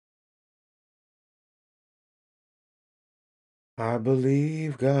I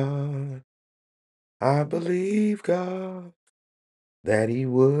believe God. I believe God that He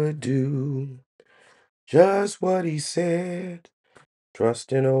would do just what He said.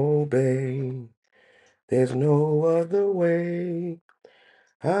 Trust and obey. There's no other way.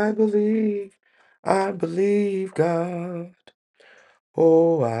 I believe God.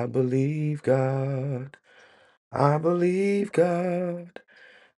 Oh, I believe God. I believe God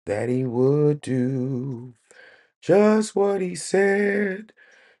that He would do just what He said.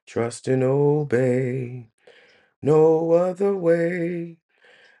 Trust and obey. No other way.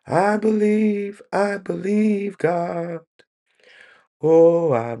 I believe God.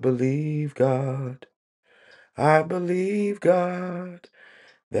 Oh, I believe God. I believe God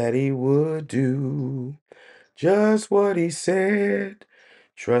that He would do just what He said.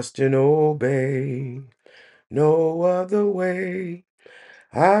 Trust and obey. No other way.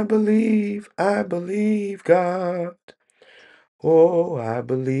 I believe God. Oh, I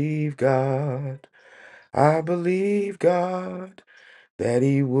believe God. I believe God that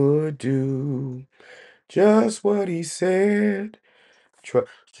He would do just what He said.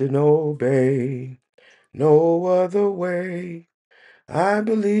 Trust and obey. No other way. I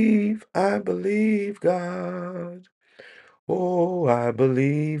believe God. Oh, I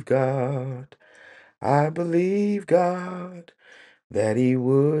believe God. I believe God that He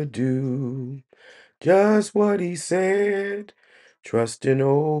would do just what He said. Trust and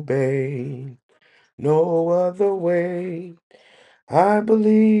obey. No other way. I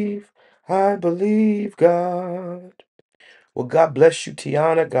believe God. Well, God bless you,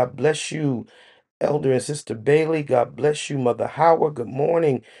 Tiana. God bless you, Elder and Sister Bailey. God bless you, Mother Howard. Good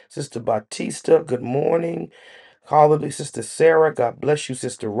morning, Sister Batista. Good morning. Hallelujah, Sister Sarah. God bless you,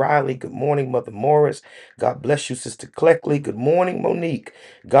 Sister Riley. Good morning, Mother Morris. God bless you, Sister Cleckley. Good morning, Monique.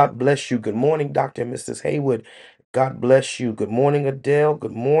 God bless you. Good morning, Dr. and Mrs. Haywood. God bless you. Good morning, Adele.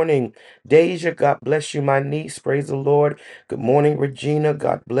 Good morning, Deja. God bless you, my niece. Praise the Lord. Good morning, Regina.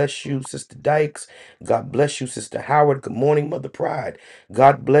 God bless you, Sister Dykes. God bless you, Sister Howard. Good morning, Mother Pride.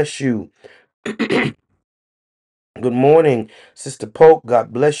 God bless you. Good morning, Sister Polk.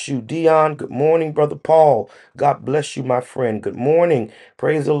 God bless you, Dion. Good morning, Brother Paul. God bless you, my friend. Good morning.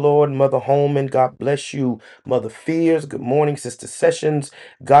 Praise the Lord, Mother Holman. God bless you, Mother Fears. Good morning, Sister Sessions.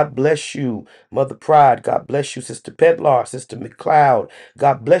 God bless you, Mother Pride. God bless you, Sister Pedlar, Sister McLeod.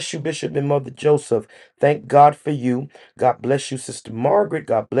 God bless you, Bishop and Mother Joseph. Thank God for you. God bless you, Sister Margaret.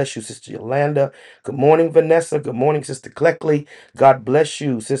 God bless you, Sister Yolanda. Good morning, Vanessa. Good morning, Sister Cleckley. God bless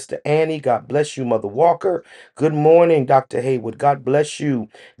you, Sister Annie. God bless you, Mother Walker. Good morning, Dr. Haywood. God bless you.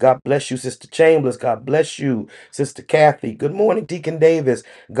 God bless you, Sister Chambers. God bless you, Sister Kathy. Good morning, Deacon Davis.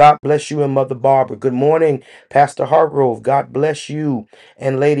 God bless you and Mother Barbara. Good morning, Pastor Hargrove. God bless you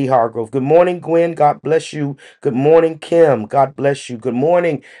and Lady Hargrove. Good morning, Gwen. God bless you. Good morning, Kim. God bless you. Good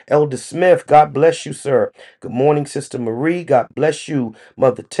morning, Elder Smith. God bless you, sir. Good morning, Sister Marie. God bless you,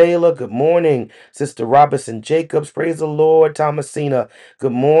 Mother Taylor. Good morning, Sister Robinson Jacobs. Praise the Lord, Thomasina.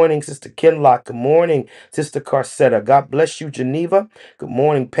 Good morning, Sister Kinlock. Good morning, Sister Carcetta. God bless you, Geneva. Good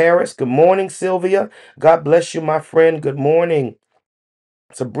morning, Paris. Good morning, Sylvia. God bless you, my friend. Good morning,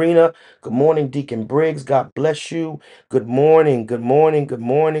 Sabrina. Good morning, Deacon Briggs. God bless you. Good morning. Good morning. Good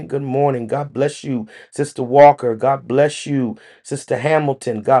morning. Good morning. God bless you, Sister Walker. God bless you, Sister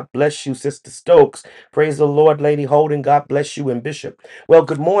Hamilton. God bless you, Sister Stokes. Praise the Lord, Lady Holden. God bless you, and Bishop. Well,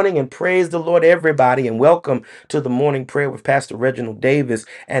 good morning and praise the Lord, everybody, and welcome to the morning prayer with Pastor Reginald Davis.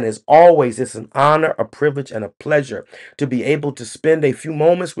 And as always, it's an honor, a privilege, and a pleasure to be able to spend a few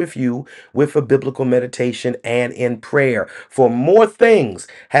moments with you with a biblical meditation and in prayer. For more things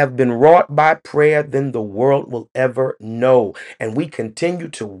have been wrought by prayer than the world will ever know. And we continue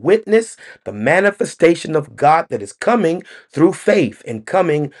to witness the manifestation of God that is coming through faith and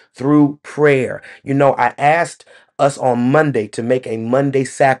coming through prayer. You know, I asked us on Monday to make a Monday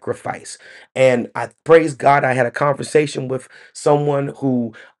sacrifice. And I praise God, I had a conversation with someone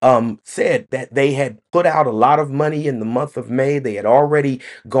who said that they had put out a lot of money in the month of May. They had already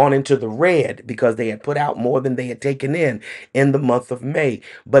gone into the red because they had put out more than they had taken in the month of May.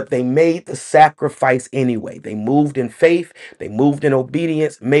 But they made the sacrifice anyway. They moved in faith, they moved in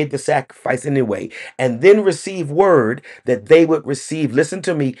obedience, made the sacrifice anyway, and then received word that they would receive, listen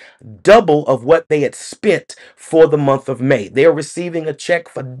to me, double of what they had spent for the month of May. They're receiving a check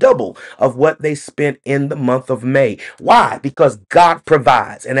for double of what they spent in the month of May. Why? Because God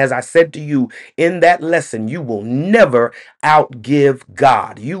provides. And as I said to you in that lesson, you will never outgive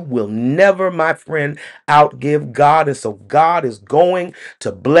God. You will never, my friend, outgive God. And so God is going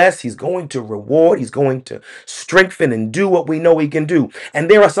to bless. He's going to reward. He's going to strengthen and do what we know he can do.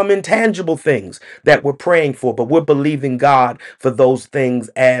 And there are some intangible things that we're praying for, but we're believing God for those things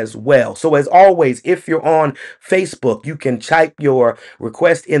as well. So as always, if you're on Facebook, you can type your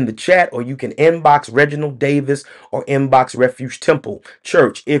request in the chat, or you can inbox Reginald Davis or inbox Refuge Temple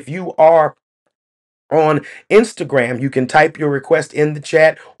Church. If you are on Instagram, you can type your request in the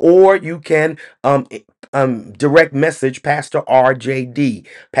chat, or you can direct message Pastor RJD,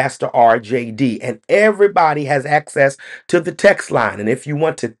 Pastor RJD, and everybody has access to the text line. And if you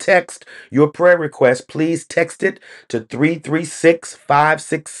want to text your prayer request, please text it to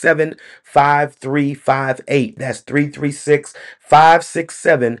 336-567-5358. That's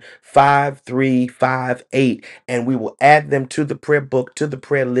 336-567-5358, and we will add them to the prayer book, to the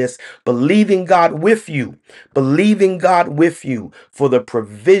prayer list, believing God with you, believing God with you for the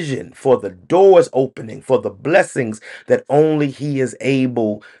provision, for the doors opening, for the blessings that only he is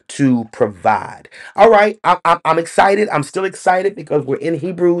able to provide. All right, I'm excited. I'm still excited because we're in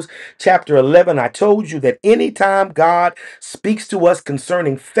Hebrews chapter 11. I told you that anytime God speaks to us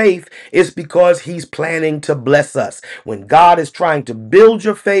concerning faith, it's because he's planning to bless us. When God is trying to build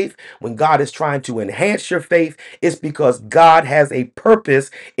your faith, when God is trying to enhance your faith, it's because God has a purpose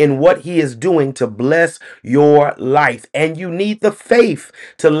in what he is doing to bless your life. And you need the faith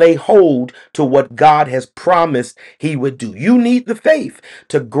to lay hold to what God has promised he would do. You need the faith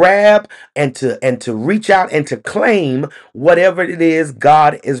to grab and to reach out and to claim whatever it is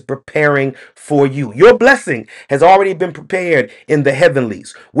God is preparing for you. Your blessing has already been prepared in the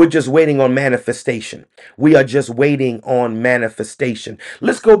heavenlies. We're just waiting on manifestation. We are just waiting on manifestation.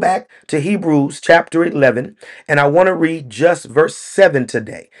 Let's go back to Hebrews chapter 11, and I want to read just verse 7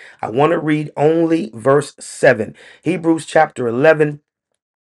 today. I want to read only verse 7. Hebrews chapter 11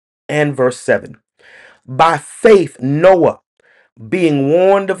 and verse 7. By faith, Noah, being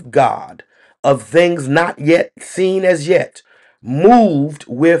warned of God of things not yet seen as yet, moved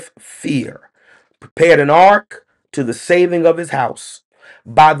with fear, prepared an ark to the saving of his house,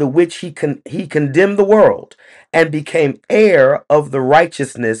 by the which he condemned the world, and became heir of the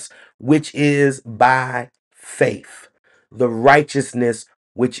righteousness which is by faith. The righteousness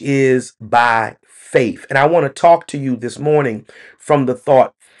which is by faith. And I want to talk to you this morning from the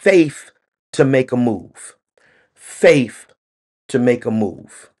thought, faith to make a move. Faith to make a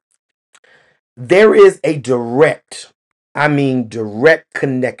move. There is a direct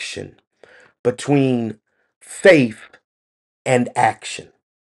connection between faith and action.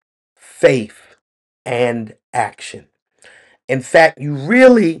 Faith and action. In fact, you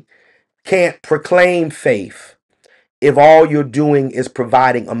really can't proclaim faith if all you're doing is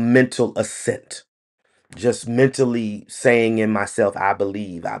providing a mental assent. Just mentally saying in myself, I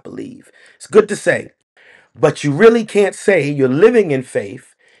believe, I believe. It's good to say, but you really can't say you're living in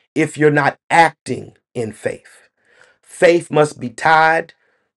faith if you're not acting in faith. Faith must be tied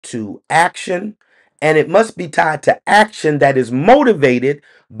to action, and it must be tied to action that is motivated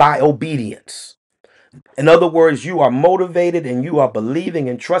by obedience. In other words, you are motivated and you are believing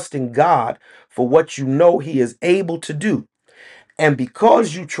and trusting God for what you know he is able to do. And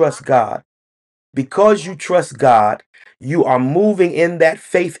because you trust God, you are moving in that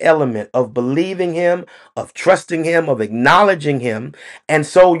faith element of believing him, of trusting him, of acknowledging him. And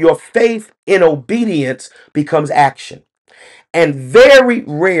so your faith in obedience becomes action. And very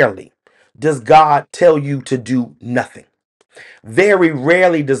rarely does God tell you to do nothing. Very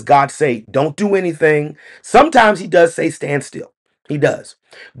rarely does God say, don't do anything. Sometimes he does say, stand still. He does.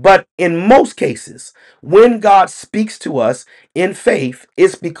 But in most cases, when God speaks to us in faith,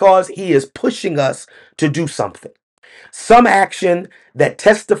 it's because he is pushing us to do something. Some action that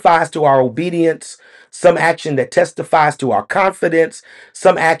testifies to our obedience, some action that testifies to our confidence,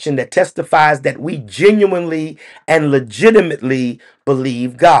 some action that testifies that we genuinely and legitimately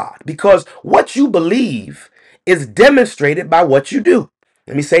believe God. Because what you believe is demonstrated by what you do.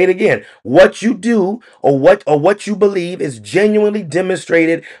 Let me say it again. What you do or what you believe is genuinely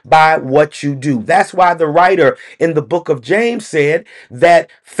demonstrated by what you do. That's why the writer in the book of James said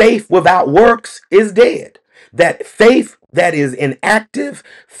that faith without works is dead. That faith that is inactive,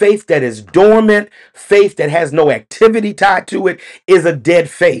 faith that is dormant, faith that has no activity tied to it is a dead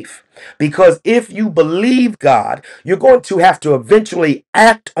faith. Because if you believe God, you're going to have to eventually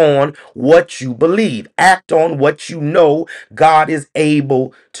act on what you believe, act on what you know God is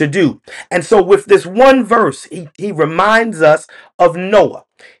able to do. And so with this one verse, he reminds us of Noah.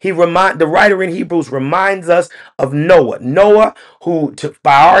 The writer in Hebrews reminds us of Noah. Noah, who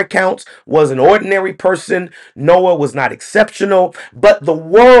by our accounts was an ordinary person. Noah was not exceptional, but the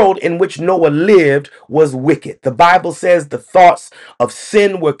world in which Noah lived was wicked. The Bible says the thoughts of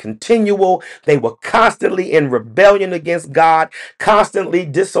sin were continual. They were constantly in rebellion against God, constantly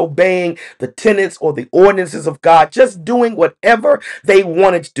disobeying the tenets or the ordinances of God, just doing whatever they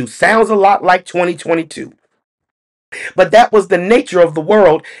wanted to do. Sounds a lot like 2022. But that was the nature of the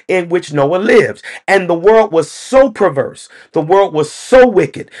world in which Noah lived. And the world was so perverse. The world was so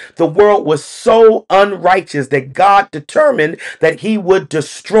wicked. The world was so unrighteous that God determined that he would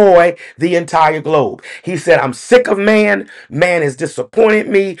destroy the entire globe. He said, I'm sick of man. Man has disappointed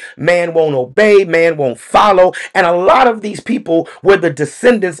me. Man won't obey. Man won't follow. And a lot of these people were the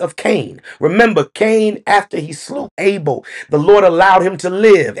descendants of Cain. Remember, Cain, after he slew Abel, the Lord allowed him to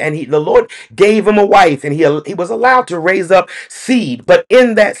live. And the Lord gave him a wife. And he was allowed to raise up seed, but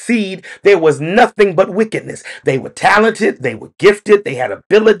in that seed there was nothing but wickedness. They were talented, they were gifted, they had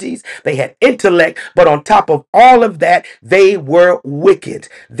abilities, they had intellect, but on top of all of that, they were wicked.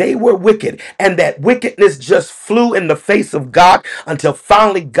 They were wicked, and that wickedness just flew in the face of God until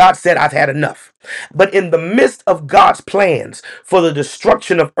finally God said, I've had enough. But in the midst of God's plans for the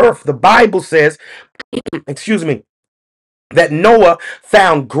destruction of earth, the Bible says, excuse me, that Noah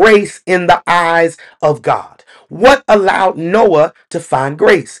found grace in the eyes of God. What allowed Noah to find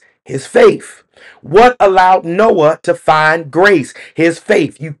grace? His faith. What allowed Noah to find grace? His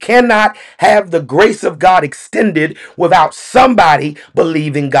faith. You cannot have the grace of God extended without somebody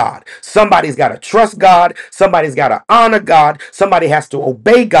believing God. Somebody's got to trust God. Somebody's got to honor God. Somebody has to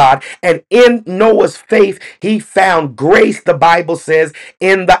obey God. And in Noah's faith, he found grace, the Bible says,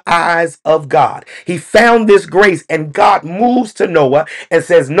 in the eyes of God. He found this grace, and God moves to Noah and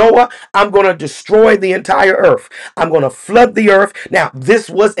says, Noah, I'm going to destroy the entire earth. I'm going to flood the earth. Now, this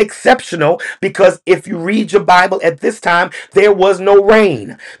was exceptional because if you read your Bible at this time, there was no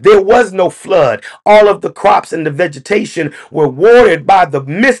rain. There was no flood. All of the crops and the vegetation were watered by the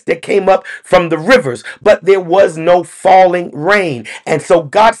mist that came up from the rivers, but there was no falling rain. And so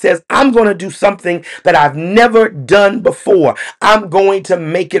God says, I'm going to do something that I've never done before. I'm going to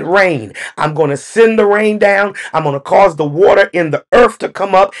make it rain. I'm going to send the rain down. I'm going to cause the water in the earth to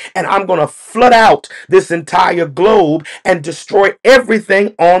come up, and I'm going to flood out this entire globe and destroy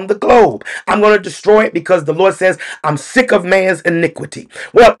everything on the globe. I'm going to destroy it because the Lord says, I'm sick of man's iniquity.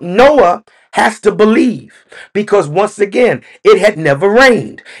 Well, Noah has to believe because once again, it had never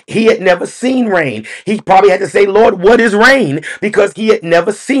rained. He had never seen rain. He probably had to say, Lord, what is rain? Because he had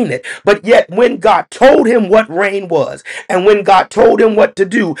never seen it. But yet when God told him what rain was and when God told him what to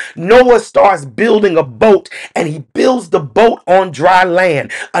do, Noah starts building a boat, and he builds the boat on dry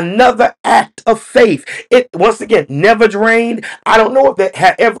land. Another act of faith. It once again never rained. I don't know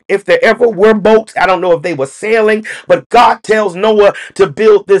if there ever were boats. I don't know if they were sailing, but God tells Noah to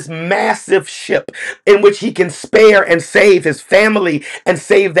build this massive ship in which he can spare and save his family and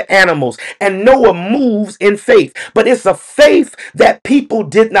save the animals. And Noah moves in faith, but it's a faith that people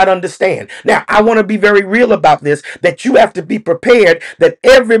did not understand. Now, I want to be very real about this, that you have to be prepared that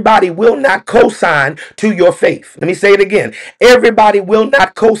everybody will not co-sign to your faith. Let me say it again. Everybody will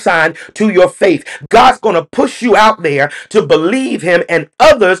not co-sign to your faith. God's going to push you out there to believe him, and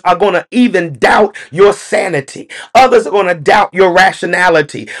others are going to even doubt your sanity. Others are going to doubt your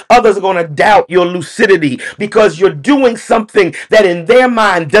rationality. Others are going to doubt your lucidity because you're doing something that in their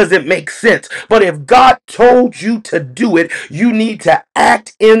mind doesn't make sense. But if God told you to do it, you need to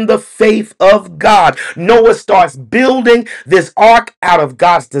act in the faith of God. Noah starts building this ark out of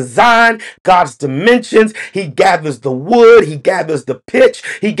God's design, God's dimensions. He gathers the wood, he gathers the pitch,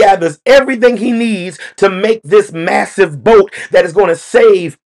 he gathers everything he needs to make this massive boat that is going to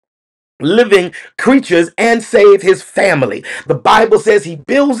save living creatures and save his family. The Bible says he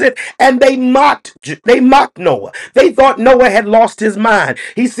builds it, and they mocked Noah. They thought Noah had lost his mind.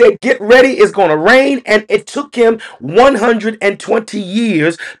 He said, get ready, it's going to rain. And it took him 120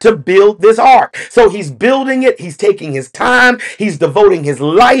 years to build this ark. So he's building it. He's taking his time. He's devoting his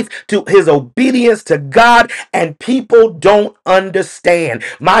life to his obedience to God, and people don't understand.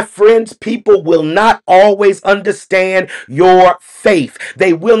 My friends, people will not always understand your faith.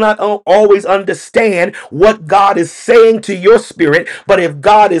 They will not always understand what God is saying to your spirit, but if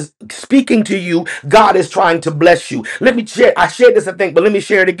God is speaking to you, God is trying to bless you. Let me share. I shared this, I think, but let me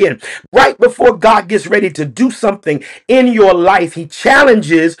share it again. Right before God gets ready to do something in your life, he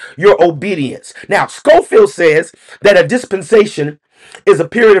challenges your obedience. Now, Scofield says that a dispensation is a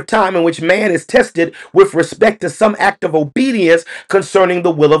period of time in which man is tested with respect to some act of obedience concerning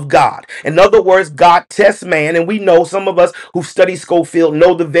the will of God. In other words, God tests man, and we know, some of us who study Scofield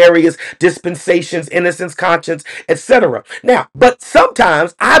know the various dispensations, innocence, conscience, etc. Now, but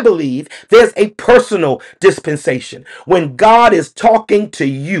sometimes I believe there's a personal dispensation when God is talking to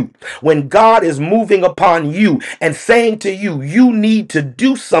you, when God is moving upon you and saying to you, you need to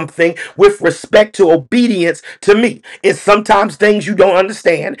do something with respect to obedience to me. It's sometimes things you don't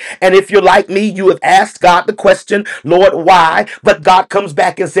understand. And if you're like me, you have asked God the question, Lord, why? But God comes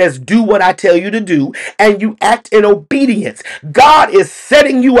back and says, do what I tell you to do. And you act in obedience. God is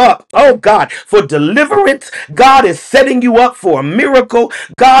setting you up, oh God, for deliverance. God is setting you up for a miracle.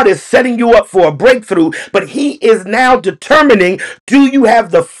 God is setting you up for a breakthrough. But he is now determining, do you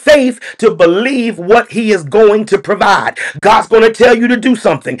have the faith to believe what he is going to provide? God's going to tell you to do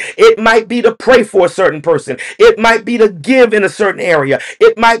something. It might be to pray for a certain person. It might be to give in a certain area.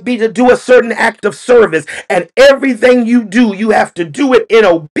 It might be to do a certain act of service. And everything you do, you have to do it in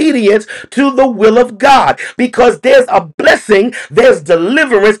obedience to the will of God, because there's a blessing, there's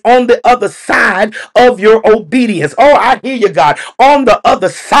deliverance on the other side of your obedience. Oh, I hear you, God. On the other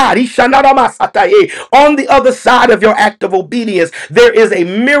side, on the other side of your act of obedience, there is a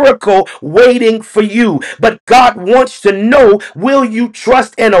miracle waiting for you. But God wants to know, will you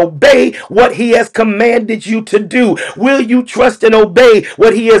trust and obey what he has commanded you to do? Will you trust and obey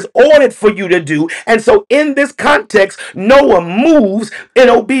what he has ordered for you to do? And so in this context, Noah moves in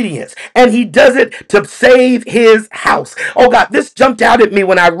obedience, and he does it to save his house. Oh God, this jumped out at me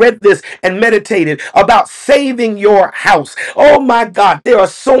when I read this and meditated about saving your house. Oh my God, there are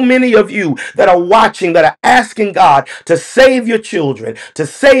so many of you that are watching that are asking God to save your children, to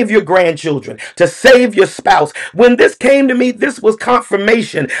save your grandchildren, to save your spouse. When this came to me, this was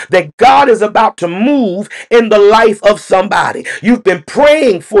confirmation that God is about to move in the life of somebody. You've been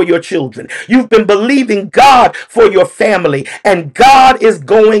praying for your children. You've been believing God for your family, and God is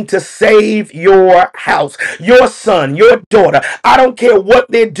going to save your house, your son, your daughter. I don't care what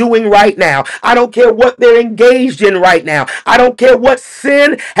they're doing right now. I don't care what they're engaged in right now. I don't care what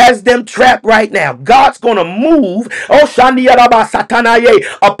sin has them trapped right now. God's going to move, oh Shandiyaraba Satanaye,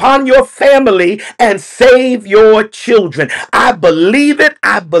 upon your family and save your children. I believe it.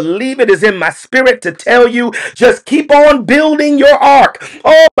 I believe it is in my spirit to tell you, just keep on building your ark.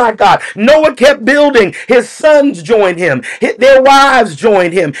 Oh my God. Noah kept building. His sons joined him. Their wives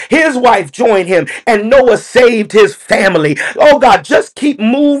joined him. His wife joined him. And Noah saved his family. Oh God, just keep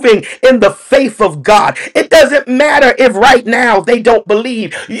moving in the faith of God. It doesn't matter if right now they don't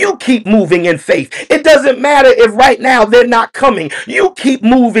believe. You keep moving in faith. It doesn't matter if right now they're not coming. You keep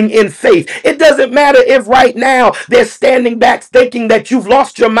moving in faith. It doesn't matter if right now they're standing back thinking that you've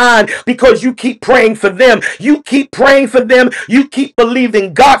lost your mind, because you keep praying for them. You keep praying for them. You keep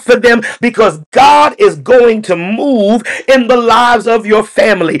believing God for them, because God is going to move in the lives of your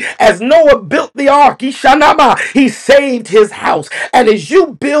family. As Noah built the ark, he saved his house. And as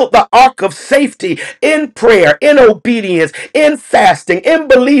you build the ark of safety in prayer, in obedience, in fasting, in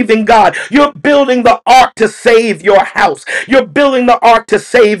believing God, you're building the ark to save your house. You're building the ark to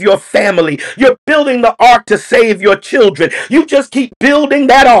save your family. You're building the ark to save your children. You just keep building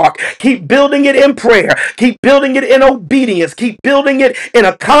that ark. Keep building it in prayer. Keep building it in obedience. Keep building it in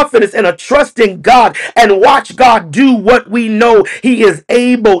a confidence and a trust in God, and watch God do what we know he is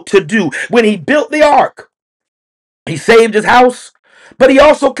able to do. When he built the ark, he saved his house, but he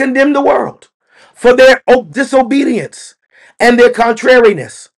also condemned the world for their disobedience and their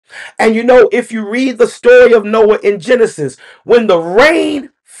contrariness. And you know, if you read the story of Noah in Genesis, when the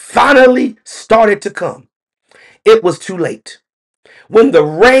rain finally started to come, it was too late. When the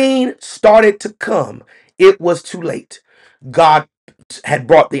rain started to come, it was too late. God had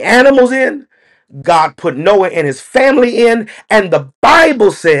brought the animals in. God put Noah and his family in. And the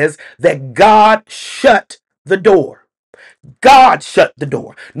Bible says that God shut the door. God shut the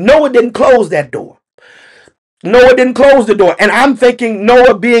door. Noah didn't close that door. Noah didn't close the door. And I'm thinking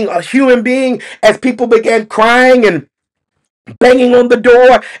Noah, being a human being, as people began crying and banging on the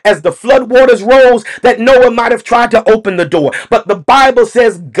door as the flood waters rose, that Noah might have tried to open the door. But the Bible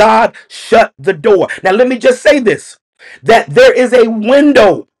says God shut the door. Now, let me just say this, that there is a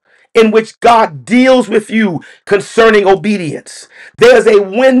window in which God deals with you concerning obedience. There's a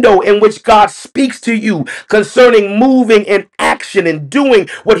window in which God speaks to you concerning moving in action and doing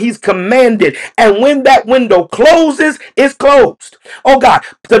what he's commanded. And when that window closes, it's closed. Oh God,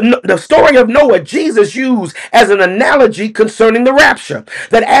 the story of Noah, Jesus used as an analogy concerning the rapture.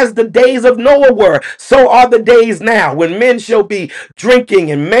 That as the days of Noah were, so are the days now, when men shall be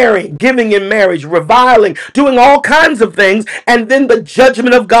drinking and marrying, giving in marriage, reviling, doing all kinds of things. And then the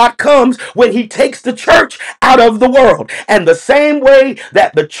judgment of God comes when he takes the church out of the world. And the same way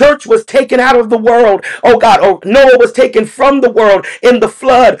that the church was taken out of the world, oh God, or Noah was taken from the world in the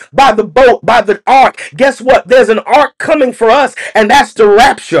flood, by the boat, by the ark. Guess what? There's an ark coming for us, and that's the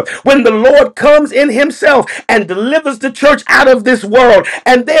rapture. When the Lord comes in himself and delivers the church out of this world.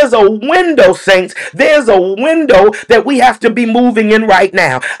 And there's a window, saints. There's a window that we have to be moving in right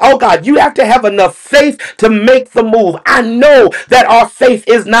now. Oh God, you have to have enough faith to make the move. I know that our faith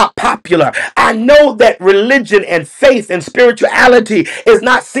is not popular. I know that religion and faith and spirituality is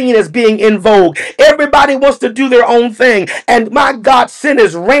not seen as being in vogue. Everybody wants to do their own thing. And my God, sin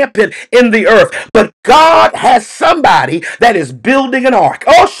is rampant in the earth. But God has somebody that is building an ark.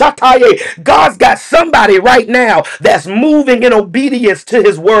 Oh, Shataye. God's got somebody right now that's moving in obedience to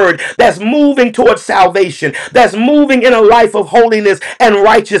his word, that's moving towards salvation, that's moving in a life of holiness and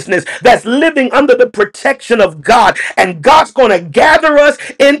righteousness, that's living under the protection of God. And God's going to gather us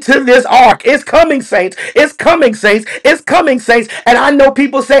into this ark. It's coming, saints. It's coming, saints. It's coming, saints. And I know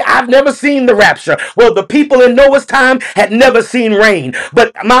people say, I've never seen the rapture. Well, the people in Noah's time had never seen rain.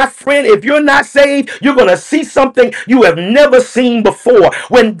 But my friend, if you're not saved, you're going to see something you have never seen before.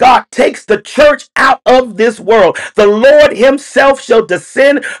 When God takes the church out of this world, the Lord himself shall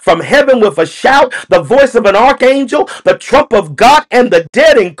descend from heaven with a shout, the voice of an archangel, the trump of God, and the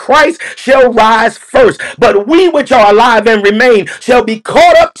dead in Christ shall rise first. But we which are alive and remain shall be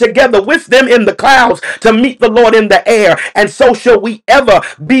caught up together with them in the clouds to meet the Lord in the air. And so shall we ever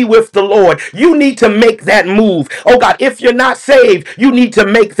be with the Lord. You need to make that move. Oh God, if you're not saved, you need to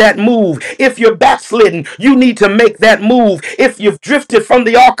make that move. If you're backslidden, you need to make that move. If you've drifted from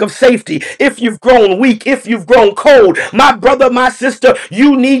the ark of safety, if you've grown weak, if you've grown cold, my brother, my sister,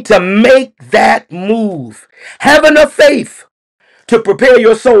 you need to make that move. Have enough faith to prepare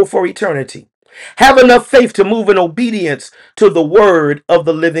your soul for eternity. Have enough faith to move in obedience to the word of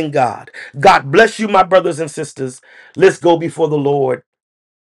the living God. God bless you, my brothers and sisters. Let's go before the Lord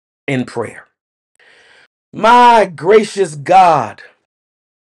in prayer. My gracious God,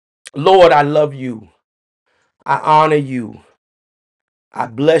 Lord, I love you. I honor you. I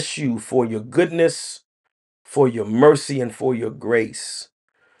bless you for your goodness, for your mercy, and for your grace.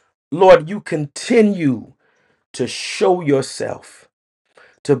 Lord, you continue to show yourself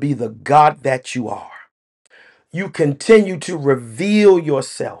to be the God that you are. You continue to reveal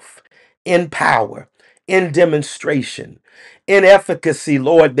yourself in power, in demonstration, in efficacy,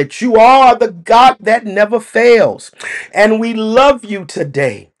 Lord, that you are the God that never fails. And we love you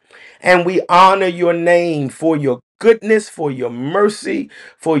today. And we honor your name for your goodness, for your mercy,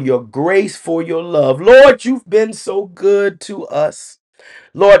 for your grace, for your love. Lord, you've been so good to us.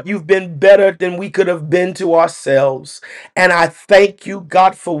 Lord, you've been better than we could have been to ourselves. And I thank you,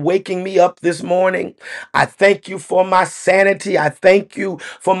 God, for waking me up this morning. I thank you for my sanity. I thank you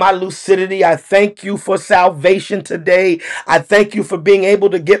for my lucidity. I thank you for salvation today. I thank you for being able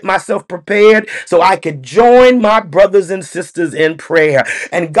to get myself prepared so I could join my brothers and sisters in prayer.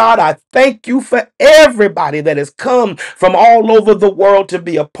 And God, I thank you for everybody that has come from all over the world to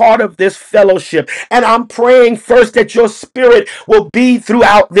be a part of this fellowship. And I'm praying first that your spirit will be throughout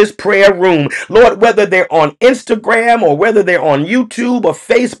this prayer room. Lord, whether they're on Instagram or whether they're on YouTube or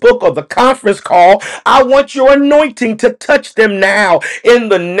Facebook or the conference call, I want your anointing to touch them now in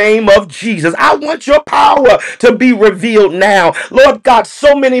the name of Jesus. I want your power to be revealed now. Lord God,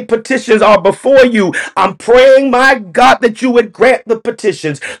 so many petitions are before you. I'm praying, my God, that you would grant the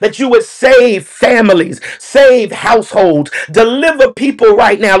petitions, that you would save families, save households, deliver people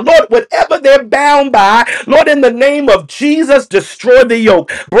right now. Lord, whatever they're bound by, Lord, in the name of Jesus, destroy the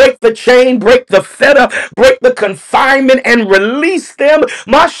yoke, break the chain, break the fetter, break the confinement, and release them.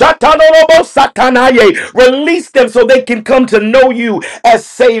 Release them so they can come to know you as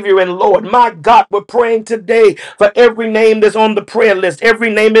Savior and Lord. My God, we're praying today for every name that's on the prayer list,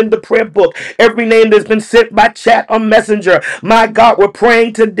 every name in the prayer book, every name that's been sent by chat or messenger. My God, we're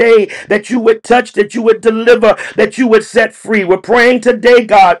praying today that you would touch, that you would deliver, that you would set free. We're praying today,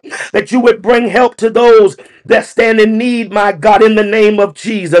 God, that you would bring help to those that stand in need, my God, in the name of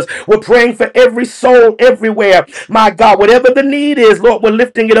Jesus. We're praying for every soul everywhere. My God, whatever the need is, Lord, we're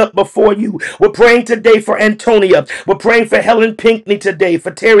lifting it up before you. We're praying today for Antonia. We're praying for Helen Pinckney today,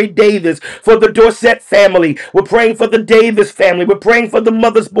 for Terry Davis, for the Dorset family. We're praying for the Davis family. We're praying for the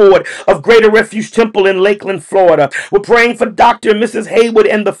Mother's Board of Greater Refuge Temple in Lakeland, Florida. We're praying for Dr. and Mrs. Haywood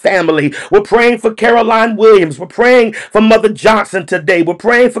and the family. We're praying for Caroline Williams. We're praying for Mother Johnson today. We're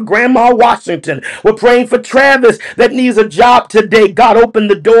praying for Grandma Washington. We're praying for Travis that needs a job today. God, open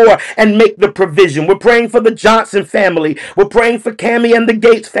the door and make the provision. We're praying for the Johnson family. We're praying for Cammie and the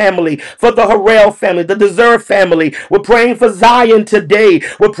Gates family, for the Harrell family, the Deserve family. We're praying for Zion today.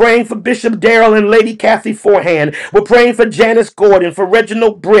 We're praying for Bishop Darrell and Lady Kathy Forehand. We're praying for Janice Gordon, for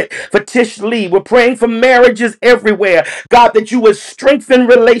Reginald Britt, for Tish Lee. We're praying for marriages everywhere. God, that you would strengthen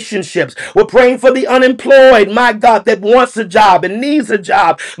relationships. We're praying for the unemployed, my God, that wants a job and needs a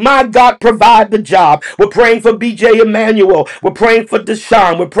job. My God, provide the job. We're praying for BJ Emmanuel. We're praying for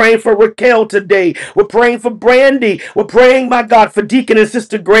Deshaun. We're praying for Raquel today. We're praying for Brandy. We're praying, my God, for Deacon and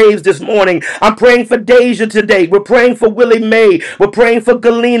Sister Graves this morning. I'm praying for Deja today. We're praying for Willie Mae. We're praying for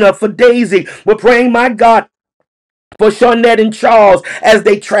Galena, for Daisy. We're praying, my God, for Shawnette and Charles as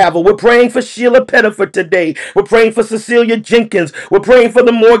they travel. We're praying for Sheila Pettiford today. We're praying for Cecilia Jenkins. We're praying for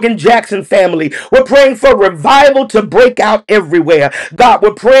the Morgan Jackson family. We're praying for revival to break out everywhere. God,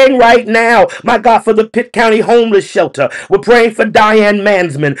 we're praying right now, my God, for the Pitt County Homeless Shelter. We're praying for Diane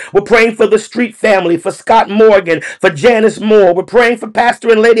Mansman. We're praying for the Street family, for Scott Morgan, for Janice Moore. We're praying for Pastor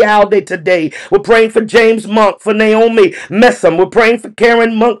and Lady Alday today. We're praying for James Monk, for Naomi Messam. We're praying for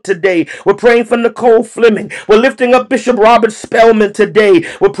Karen Monk today. We're praying for Nicole Fleming. We're lifting up Bishop Robert Spellman today.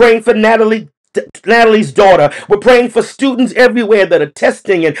 We're praying for Natalie's daughter. We're praying for students everywhere that are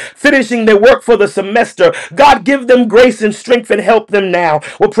testing and finishing their work for the semester. God, give them grace and strength and help them now.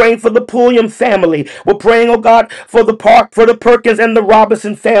 We're praying for the Pulliam family. We're praying, oh God, for the Perkins and the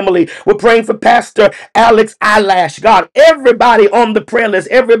Robinson family. We're praying for Pastor Alex Eyelash. God, everybody on the prayer list,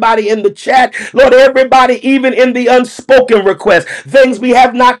 everybody in the chat, Lord, everybody even in the unspoken request, things we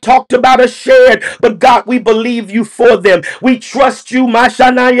have not talked about or shared, but God, we believe you for them. We trust you,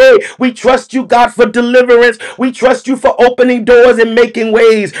 Mashanaye. We trust you, God, for deliverance. We trust you for opening doors and making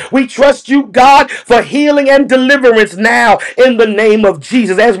ways. We trust you, God, for healing and deliverance now in the name of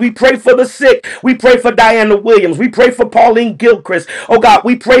Jesus. As we pray for the sick, we pray for Diana Williams. We pray for Pauline Gilchrist. Oh God,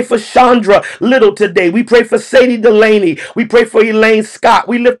 we pray for Chandra Little today. We pray for Sadie Delaney. We pray for Elaine Scott.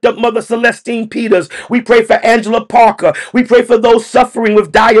 We lift up Mother Celestine Peters. We pray for Angela Parker. We pray for those suffering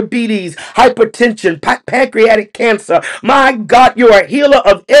with diabetes, hypertension, pancreatic cancer. My God, you're a healer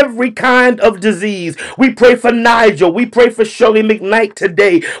of every kind of disease. We pray for Nigel. We pray for Shirley McKnight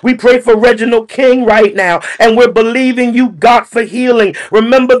today. We pray for Reginald King right now. And we're believing you, God, for healing.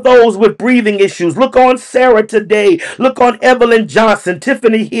 Remember those with breathing issues. Look on Sarah today. Look on Evelyn Johnson,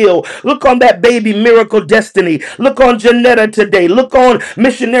 Tiffany Hill. Look on that baby Miracle Destiny. Look on Janetta today. Look on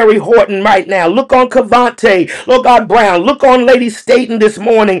Missionary Horton right now. Look on Cavante. Lord God Brown. Look on Lady Staten this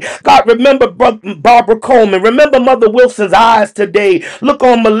morning. God, remember Barbara Coleman. Remember Mother Wilson's eyes today. Look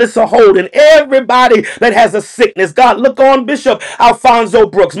on Melissa Holden. Everybody that has a sickness. God, look on Bishop Alfonso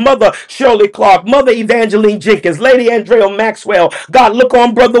Brooks, Mother Shirley Clark, Mother Evangeline Jenkins, Lady Andrea Maxwell. God, look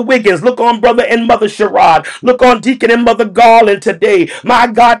on Brother Wiggins. Look on Brother and Mother Sherrod. Look on Deacon and Mother Garland today. My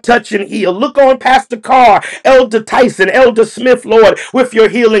God, touch and heal. Look on Pastor Carr, Elder Tyson, Elder Smith, Lord, with your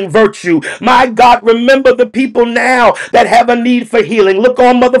healing virtue. My God, remember the people now that have a need for healing. Look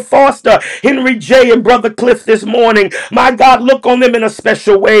on Mother Foster, Henry J. and Brother Cliff this morning. My God, look on them in a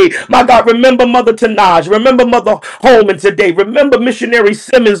special way. My God, remember Mother Tanaj. Remember Mother Holman today. Remember Missionary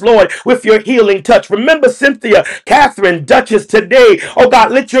Simmons, Lord, with your healing touch. Remember Cynthia, Catherine, Duchess today. Oh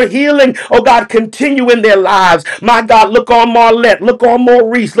God, let your healing, oh God, continue in their lives. My God, look on Marlette. Look on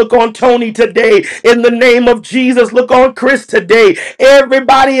Maurice. Look on Tony today. In the name of Jesus, look on Chris today.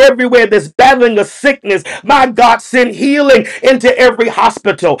 Everybody everywhere that's battling a sickness. My God, send healing into every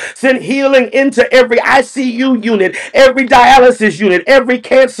hospital. Send healing into every ICU unit, every dialysis unit, every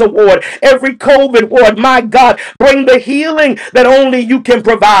cancer ward, every COVID ward. My God, bring the healing that only you can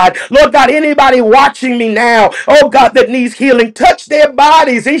provide. Lord God, anybody watching me now, oh God, that needs healing, touch their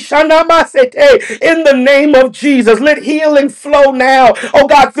bodies. In the name of Jesus, let healing flow now, oh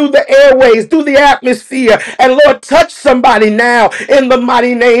God, through the airways, through the atmosphere. And Lord, touch somebody now in the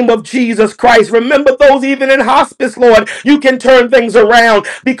mighty name of Jesus Christ. Remember those even in hospice, Lord, you can turn things around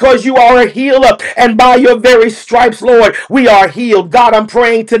because you are a healer. And by your very stripes, Lord, we are healed. God, I'm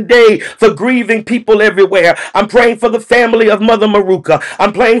praying today for grieving people everywhere. I'm praying for the family of Mother Maruka.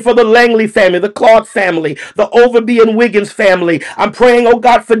 I'm praying for the Langley family, the Clark family, the Overby and Wiggins family. I'm praying, oh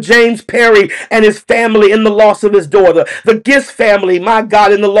God, for James Perry and his family in the loss of his daughter. The Gist family, my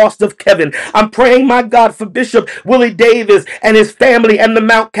God, in the loss of Kevin. I'm praying, my God, for Bishop Willie Davis and his family and the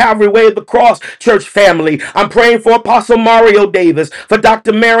Mount Calvary Way of the Cross Church family. I'm praying for Apostle Mario Davis, for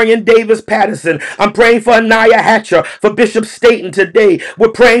Dr. Marion Davis Patterson. I'm praying for Anaya Hatcher, for Bishop Staten today.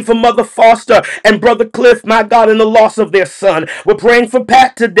 We're praying for Mother Foster and Brother Cliff, my God, in the loss of their son. We're praying for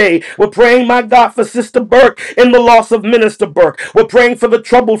Pat today. We're praying, my God, for Sister Burke in the loss of Minister Burke. We're praying for the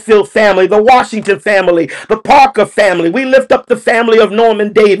Troublefield family, the Washington family, the Parker family. We lift up the family of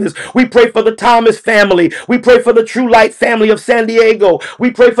Norman Davis. We pray for the Thomas family. We pray for the True Light family of San Diego.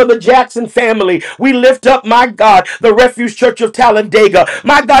 We pray for the Jackson family. We lift up, my God, the Refuge Church of Talladega.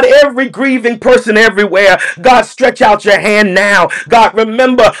 My God, every grieving person everywhere. God, stretch out your hand now. God,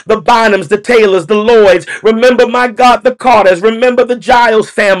 remember the Bynums, the Taylors, the Lloyds. Remember, my God, the Carters. Remember the Giles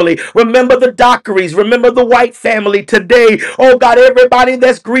family. Remember the Dockerys. Remember the White family today. Oh God, everybody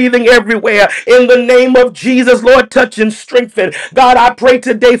that's grieving everywhere. In the name of Jesus, Lord, touch and strengthen. God, I pray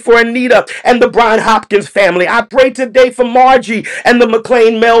today for Anita and the Brian Hopkins family. I pray today for Margie and the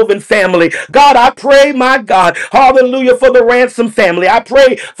McLean Melvin family. God, I pray, my God, hallelujah, for the Ransom family. I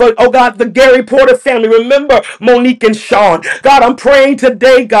pray for, oh God, the Gary Porter family. Remember Monique and Sean. God, I'm praying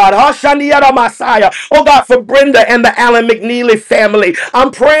today, God, Hashaniyara Messiah. Oh God, for Brenda and the Allen McNeely family.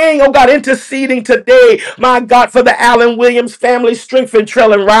 I'm praying, oh God, interceding today, my God, for the Allen Williams family. Strengthen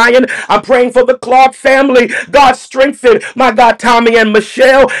Trell and Ryan. I'm praying for the Clark family. God, strengthen, my God, Tommy and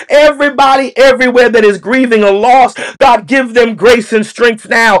Michelle. Everybody everywhere that is grieving a loss, God, give them grace and strength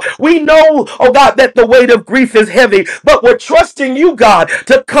now. We know, oh God, that the weight of grief is heavy, but we're trusting you, God,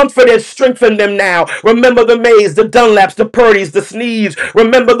 to comfort and strengthen them now. Remember the Mays, the Dunlaps, the Purdy's, the Sneeves.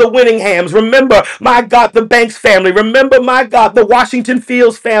 Remember the Winninghams. Remember, my God, the Banks family. Remember, my God, the Washington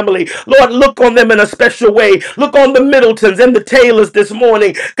Fields family. Lord, look on them in a special way. Look on the Middletons and the Taylors this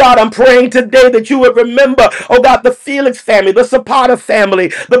morning. God, I'm praying today that you would remember, oh God, the Felix family, the Zapata family,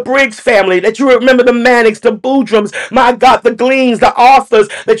 the Briggs family, that you would remember the Mannix, the Boudrums, my God, the Gleans, the Arthurs,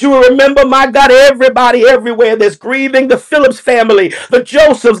 that you will remember, my God, everybody everywhere that's grieving, the Phillips family, the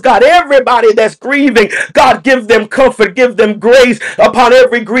Josephs, God, everybody that's grieving. God, give them comfort, give them grace upon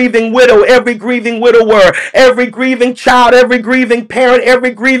every grieving widow, every grieving widower, every grieving child, every grieving parent,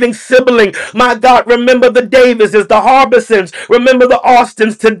 every grieving sibling. My God, remember the Davises, the Harbisons, remember the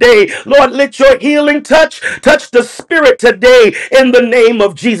Austins today. Lord, let your healing touch the spirit today in the name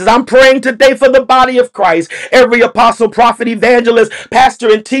of Jesus. I'm praying today for the body of Christ, every apostle, prophet, evangelist,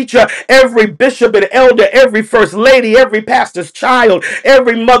 pastor, and teacher, every bishop and elder, every first lady, every pastor's child,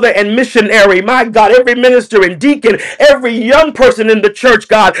 every mother and missionary, my God, every minister and deacon, every young person in the church,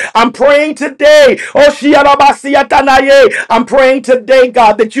 God. I'm praying today, I'm praying today,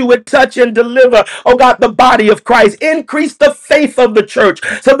 God, that you would touch and deliver, oh God, the body of Christ. Increase the faith of the church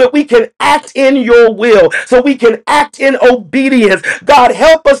so that we can act in your will, so we can act in obedience. God,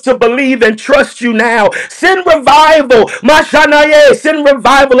 help us to believe and trust you now. Send revival, Mashanaye, send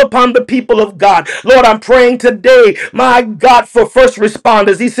revival upon the people of God. Lord, I'm praying today, my God, for first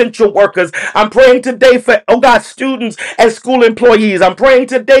responders, essential workers. I'm praying today for, oh God, students and school employees. I'm praying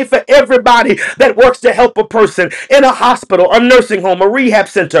today for everybody that works to help a person in a hospital, a nursing home, a rehab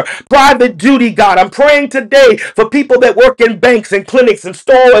center, private duty, God. I'm praying today for people that work in banks and clinics and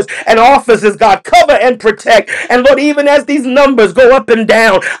stores and offices, God. Cover and protect. And Lord, even as these numbers go up and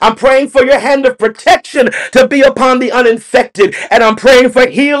down, I'm praying for your hand of protection to be upon the uninfected. And I'm praying for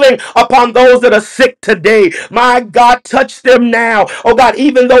healing upon those that are sick today. My God, touch them now. Oh God,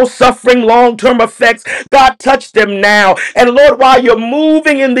 even those suffering long-term effects, God, touch them now. And Lord, while you're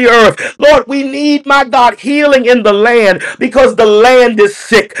moving in the earth, Lord, we need, my God, healing in the land because the land is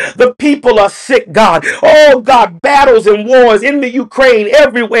sick. The people are sick, God. Oh God, battles and wars in the Ukraine,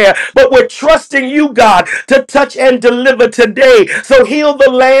 everywhere. But we're trusting you, God, to touch and deliver today. So heal the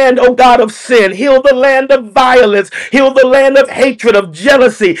land, oh God, of sin. Heal the land of violence. Heal the land of hatred, of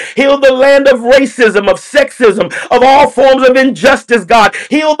jealousy. Heal the land of racism, of sexism, of all forms of injustice, God.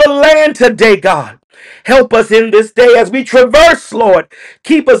 Heal the land today, God. Help us in this day as we traverse, Lord.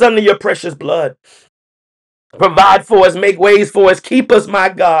 Keep us under your precious blood. Provide for us, make ways for us, keep us, my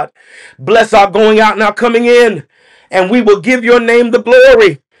God. Bless our going out and our coming in. And we will give your name the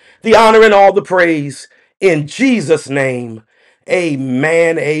glory, the honor, and all the praise. In Jesus' name,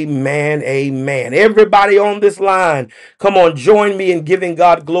 Amen, amen, amen. Everybody on this line, come on, join me in giving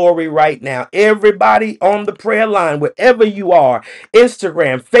God glory right now. Everybody on the prayer line, wherever you are,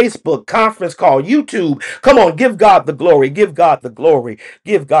 Instagram, Facebook, conference call, YouTube, come on, give God the glory, give God the glory,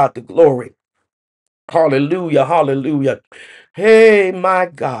 give God the glory. Hallelujah, hallelujah. Hey, my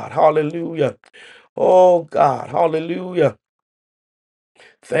God, hallelujah. Oh, God, hallelujah.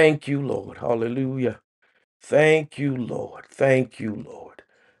 Thank you, Lord, hallelujah. Thank you, Lord. Thank you, Lord.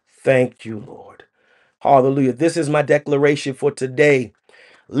 Thank you, Lord. Hallelujah. This is my declaration for today.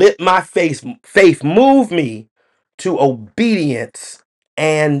 Let my faith move me to obedience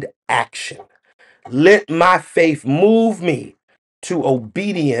and action. Let my faith move me to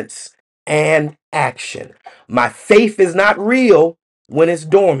obedience and action. My faith is not real when it's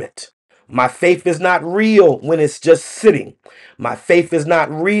dormant. My faith is not real when it's just sitting. My faith is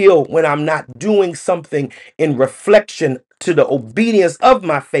not real when I'm not doing something in reflection to the obedience of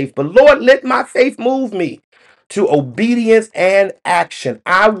my faith. But Lord, let my faith move me to obedience and action.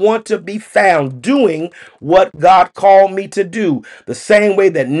 I want to be found doing what God called me to do. The same way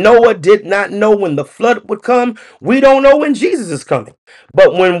that Noah did not know when the flood would come, we don't know when Jesus is coming.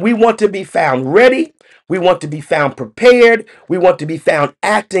 But when we want to be found ready, we want to be found prepared. We want to be found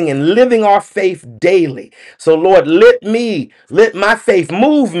acting and living our faith daily. So Lord, let my faith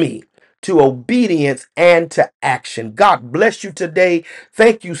move me to obedience and to action. God bless you today.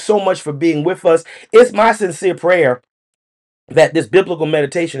 Thank you so much for being with us. It's my sincere prayer that this biblical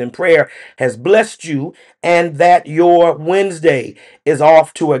meditation and prayer has blessed you and that your Wednesday is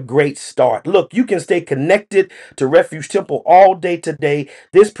off to a great start. Look, you can stay connected to Refuge Temple all day today.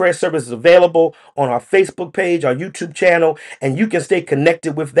 This prayer service is available on our Facebook page, our YouTube channel, and you can stay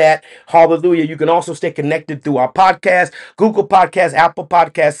connected with that. Hallelujah. You can also stay connected through our podcast, Google Podcasts, Apple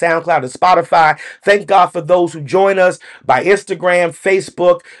Podcasts, SoundCloud, and Spotify. Thank God for those who join us by Instagram,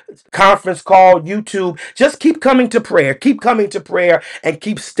 Facebook, conference call, YouTube. Just keep coming to prayer. Keep coming to prayer and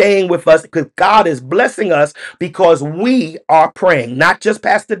keep staying with us because God is blessing us because we are praying. Not just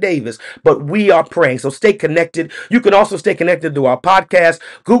Pastor Davis, but we are praying. So stay connected. You can also stay connected to our podcast,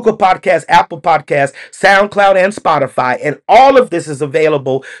 Google Podcasts, Apple Podcasts, SoundCloud, and Spotify. And all of this is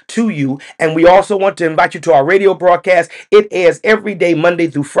available to you. And we also want to invite you to our radio broadcast. It airs every day, Monday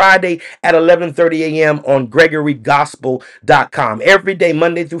through Friday at 11:30 a.m. on GregoryGospel.com. Every day,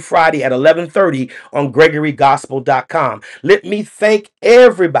 Monday through Friday at 11:30 on GregoryGospel.com. Let me thank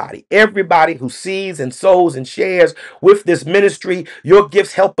everybody who sees and sows and shares with this ministry. Your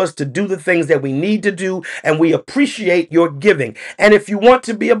gifts help us to do the things that we need to do, and we appreciate your giving. And if you want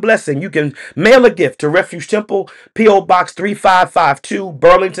to be a blessing, you can mail a gift to Refuge Temple, P.O. Box 3552,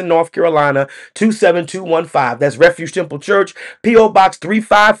 Burlington, North Carolina, 27215. That's Refuge Temple Church, P.O. Box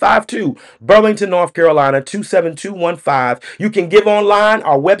 3552, Burlington, North Carolina, 27215. You can give online.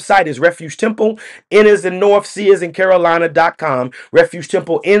 Our website is Refuge Temple, N is in North, C is in Carolina.com,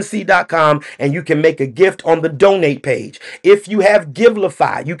 RefugeTempleNC.com, and you can make a gift on the donate page. If you have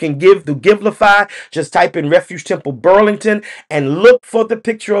Givelify, you can give through Givelify. Just type in Refuge Temple Burlington and look for the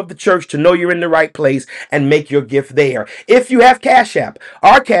picture of the church to know you're in the right place and make your gift there. If you have Cash App,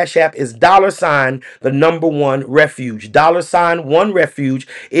 our Cash App is $1 Refuge. $1 Refuge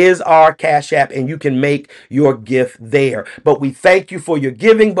is our Cash App, and you can make your gift there. But we thank you for your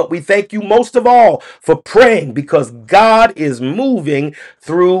giving, but we thank you most of all for praying because God is moving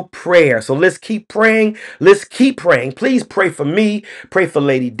through prayer. So let's keep praying. Let's keep praying. Please pray for me. Pray for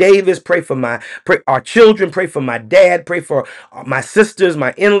Lady Davis. Pray for our children. Pray for my dad. Pray for my sisters,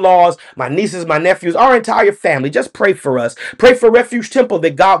 my in-laws, my nieces, my nephews, our entire family. Just pray for us. Pray for Refuge Temple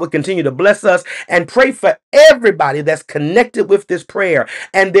that God would continue to bless us, and pray for everybody that's connected with this prayer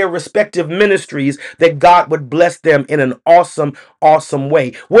and their respective ministries that God would bless them in an awesome, awesome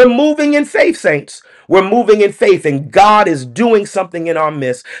way. We're moving in faith, saints. We're moving in faith, and God is doing something in our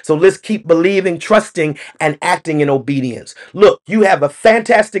midst. So let's keep believing, trusting, and acting in obedience. Look, you have a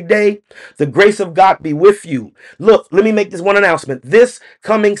fantastic day. The grace of God be with you. Look, let me make this one announcement. This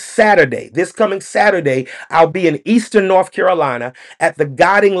coming Saturday, I'll be in Eastern North Carolina at the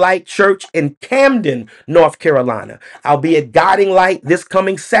Guiding Light Church in Camden, North Carolina. I'll be at Guiding Light this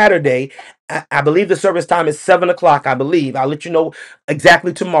coming Saturday. I believe the service time is 7 o'clock, I believe. I'll let you know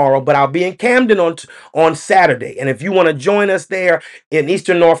exactly tomorrow, but I'll be in Camden on Saturday. And if you want to join us there in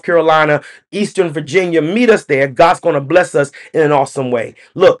Eastern North Carolina, Eastern Virginia, meet us there. God's going to bless us in an awesome way.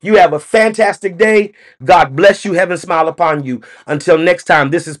 Look, you have a fantastic day. God bless you. Heaven smile upon you. Until next time,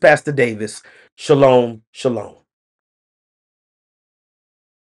 this is Pastor Davis. Shalom, shalom.